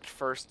exact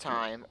first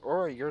time,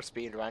 or your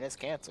speedrun is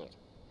cancelled.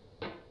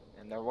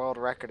 And their world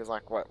record is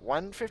like, what,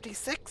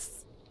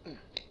 156?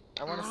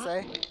 I want to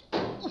say.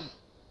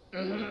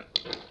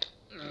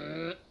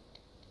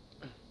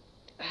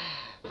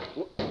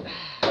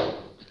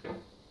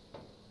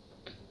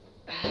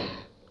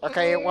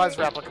 Okay, it was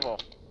replicable.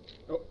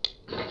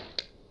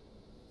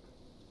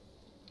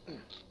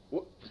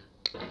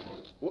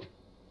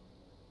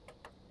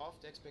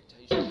 Oft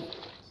expectation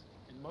fails,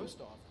 and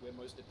most oft where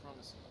most it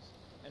promises,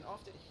 and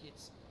oft it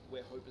hits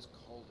where hope is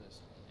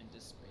coldest and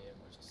despair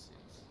most sits.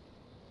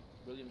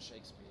 William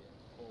Shakespeare,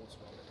 All's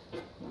Well That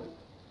Ends.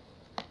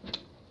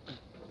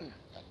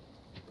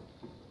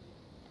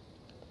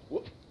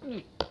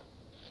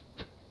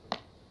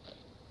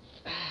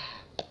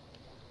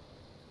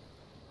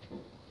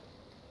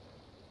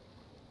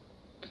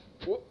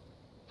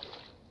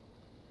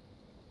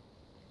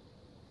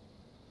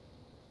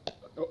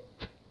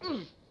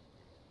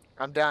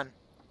 I'm done.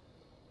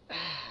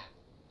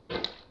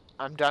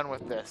 I'm done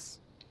with this.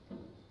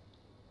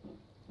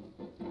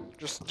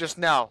 Just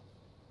no.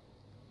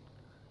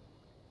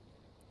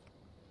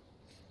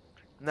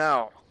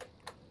 No.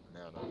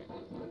 No.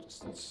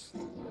 Just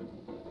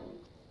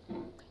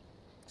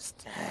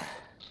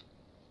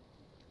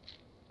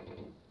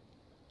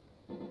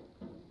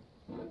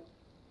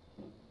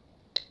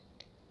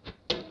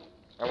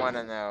I want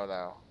to know,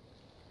 though.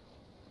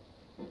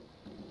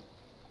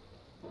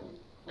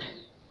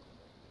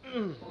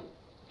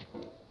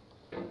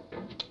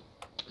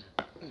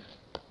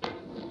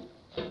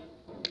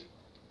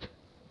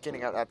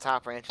 Getting up that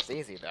top branch is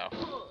easy, though.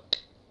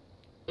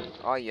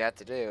 All you have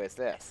to do is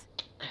this.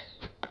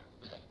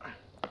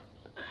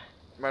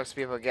 Most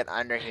people get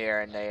under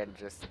here and they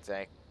just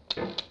like...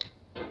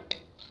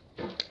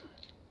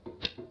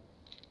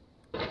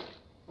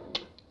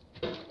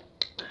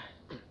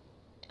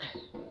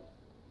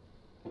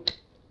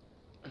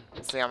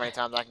 Let's see how many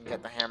times I can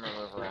get the hammer to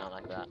move around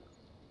like that.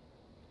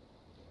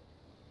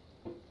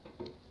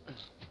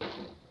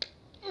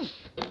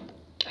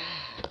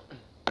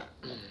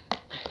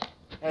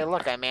 Hey,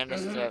 look, I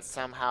managed to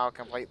somehow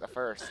complete the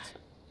first.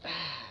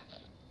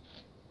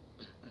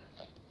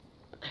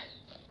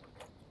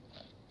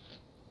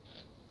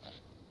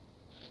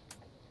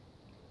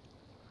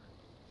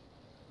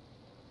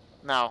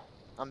 No,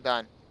 I'm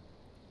done.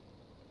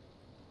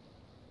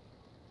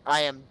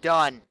 I am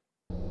done.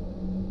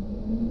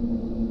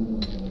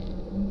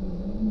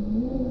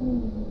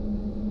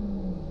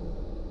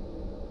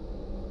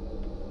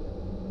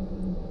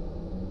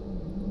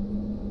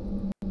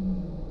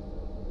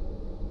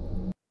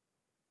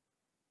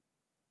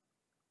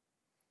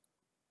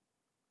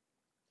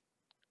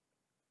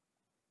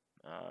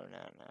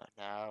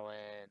 Now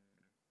in...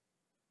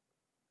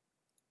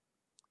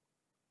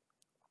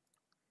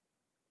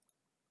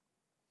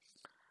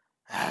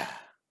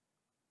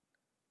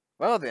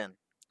 Well then,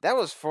 that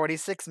was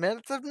 46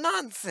 minutes of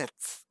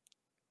nonsense.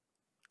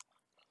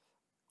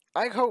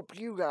 I hope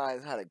you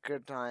guys had a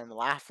good time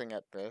laughing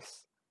at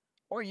this,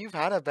 or you've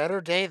had a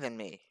better day than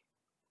me.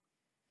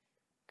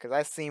 Because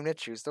I seem to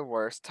choose the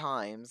worst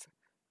times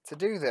to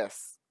do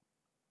this.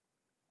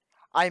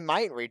 I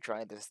might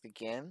retry this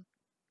again,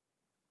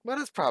 but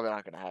it's probably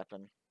not going to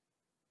happen.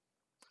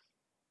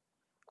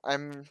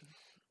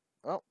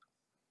 Well,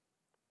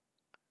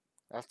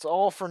 that's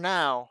all for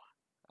now.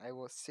 I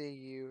will see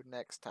you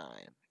next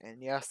time.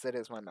 And yes, it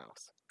is my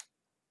mouse.